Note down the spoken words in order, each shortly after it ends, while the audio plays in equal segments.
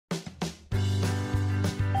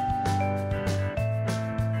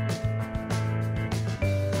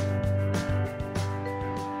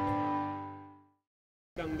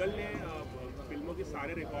दंगल ने फिल्मों के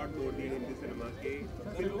सारे रिकॉर्ड तोड़ दिए हिंदी सिनेमा के।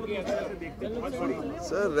 फिल्मों की ऐसा से देखते हैं बहुत बड़ी।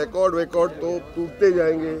 सर रिकॉर्ड तो टूटते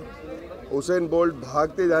जाएंगे, हुसैन बोल्ट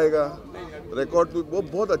भागते जाएगा, रिकॉर्ड वो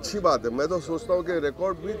बहुत अच्छी बात है। मैं तो सोचता हूँ कि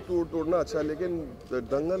रिकॉर्ड भी तोड़ना अच्छा है, लेकिन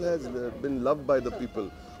दंगल has been loved by the people.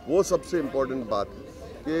 वो सबसे इम्पोर्टेंट बात है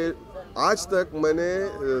कि आज तक मैंने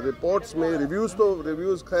रिपोर्ट्स में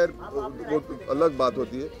रिव्यूज़ खैर वो अलग बात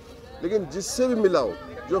होती है, लेकिन जिससे भी मिला हो,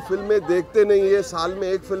 जो फिल्में देखते नहीं है, साल में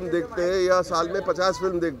एक फिल्म देखते हैं या साल में 50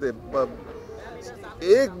 फिल्म देखते हैं,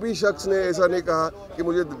 एक भी शख्स ने ऐसा नहीं कहा कि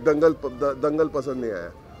मुझे दंगल पसंद नहीं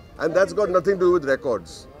आया। And that's got nothing to do with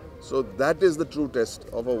records. So that is the true test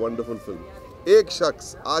of a wonderful film. एक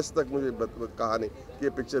शख्स आज तक मुझे कहा नहीं कि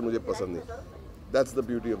ये पिक्चर मुझे पसंद नहीं। That's the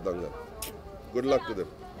beauty of Dangal. Good luck to them.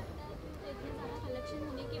 Collection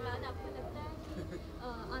होने के बाद आपको लगता है कि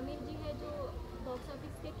आमिर जी है जो बॉक्स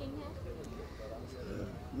ऑफिस के किंग है?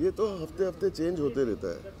 ये तो हफ्ते हफ्ते चेंज होते रहता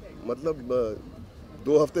है। मतलब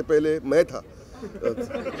 2 हफ्ते पहले मैं था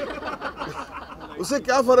उससे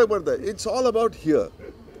क्या फ़र्क पड़ता है? It's all about here,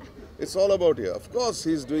 it's all about here. Of course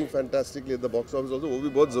he is doing fantastically at the box office also, वो भी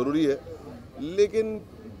बहुत ज़रूरी है। लेकिन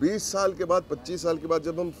 20 साल के बाद, 25 साल के बाद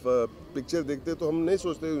जब हम पिक्चर देखते हैं तो हम नहीं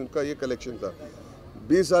सोचते उनका ये कलेक्शन था।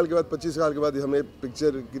 20 साल के बाद, 25 साल के बाद हमें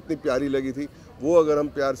पिक्चर कितनी प्यारी लगी थी, वो अगर हम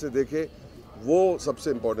प्यार से देखें, वो सबसे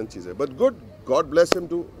इम्पोर्टेंट चीज़ है। But good, God bless him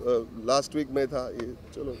to. Last week में था ये,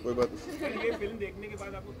 चलो कोई बात नहीं। ये फिल्म देखने के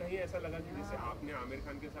बाद आपको कहीं ऐसा लगा कि जैसे आपने आमिर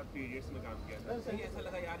खान के साथ पीरियड्स में काम किया था, कहीं ऐसा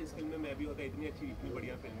लगा यार इस फिल्म में मैं भी होता, इतनी अच्छी इतनी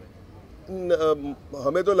बढ़िया फिल्म है?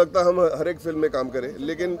 हमें तो लगता हम हर एक फिल्म में काम करें,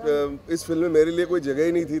 लेकिन इस फिल्म में मेरे लिए कोई जगह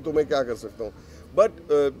ही नहीं थी, तो मैं क्या कर सकता हूँ। बट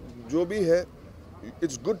जो भी है,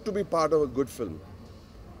 it's good to be part of a good film.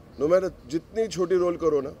 No matter जितनी छोटी रोल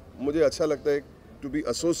करो ना, मुझे अच्छा लगता है to be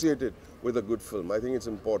associated with a good film. I think it's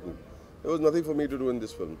important. There was nothing for me to do in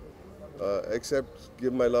this film accept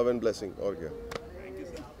give my love and blessing. और क्या?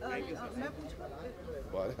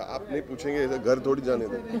 आप नहीं पूछेंगे, घर थोड़ी जाने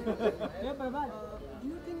दें। Do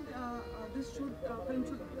you think this film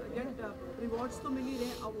should get rewards तो मिल ही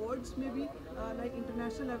रहे, awards में भी like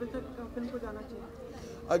international level तक फिल्म को जाना चाहिए?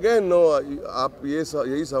 अगेन नो, आप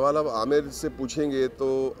यही सवाल आप आमिर से पूछेंगे तो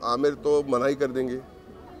आमिर तो मनाही कर देंगे।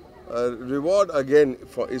 Reward again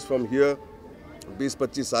is from here.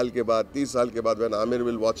 20-25 साल के बाद, 30 साल के बाद, when Aamir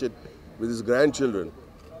will watch it with his grand children,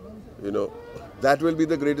 you know, that will be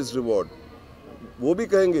the greatest reward. वो भी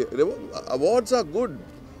कहेंगे अवार्ड्स आर गुड,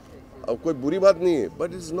 अब कोई बुरी बात नहीं है,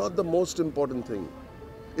 but it's not the most important thing.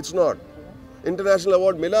 It's not. International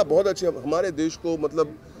award मिला, बहुत अच्छे, हमारे देश को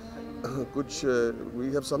मतलब कुछ we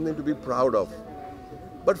have something to be proud of.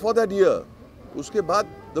 But for that year, उसके बाद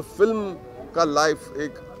द फिल्म का लाइफ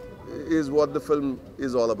एक is what the film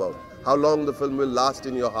is all about. How long the film will last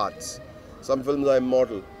in your hearts. Some films are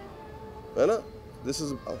immortal, है ना? This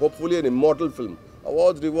is hopefully N immortal film.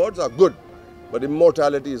 Awards rewards are good, but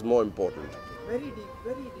immortality is more important. Very deep,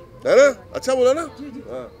 very deep. है ना? अच्छा बोला ना? जी जी।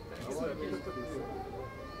 हाँ।